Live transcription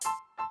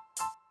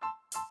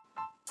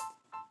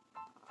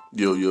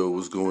Yo,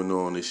 what's going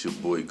on? It's your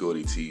boy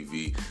Gordy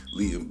TV,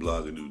 leading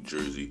blogger in New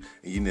Jersey,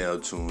 and you're now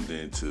tuned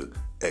in to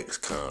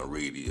XCon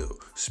Radio.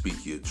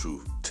 Speak your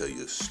truth, tell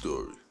your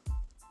story.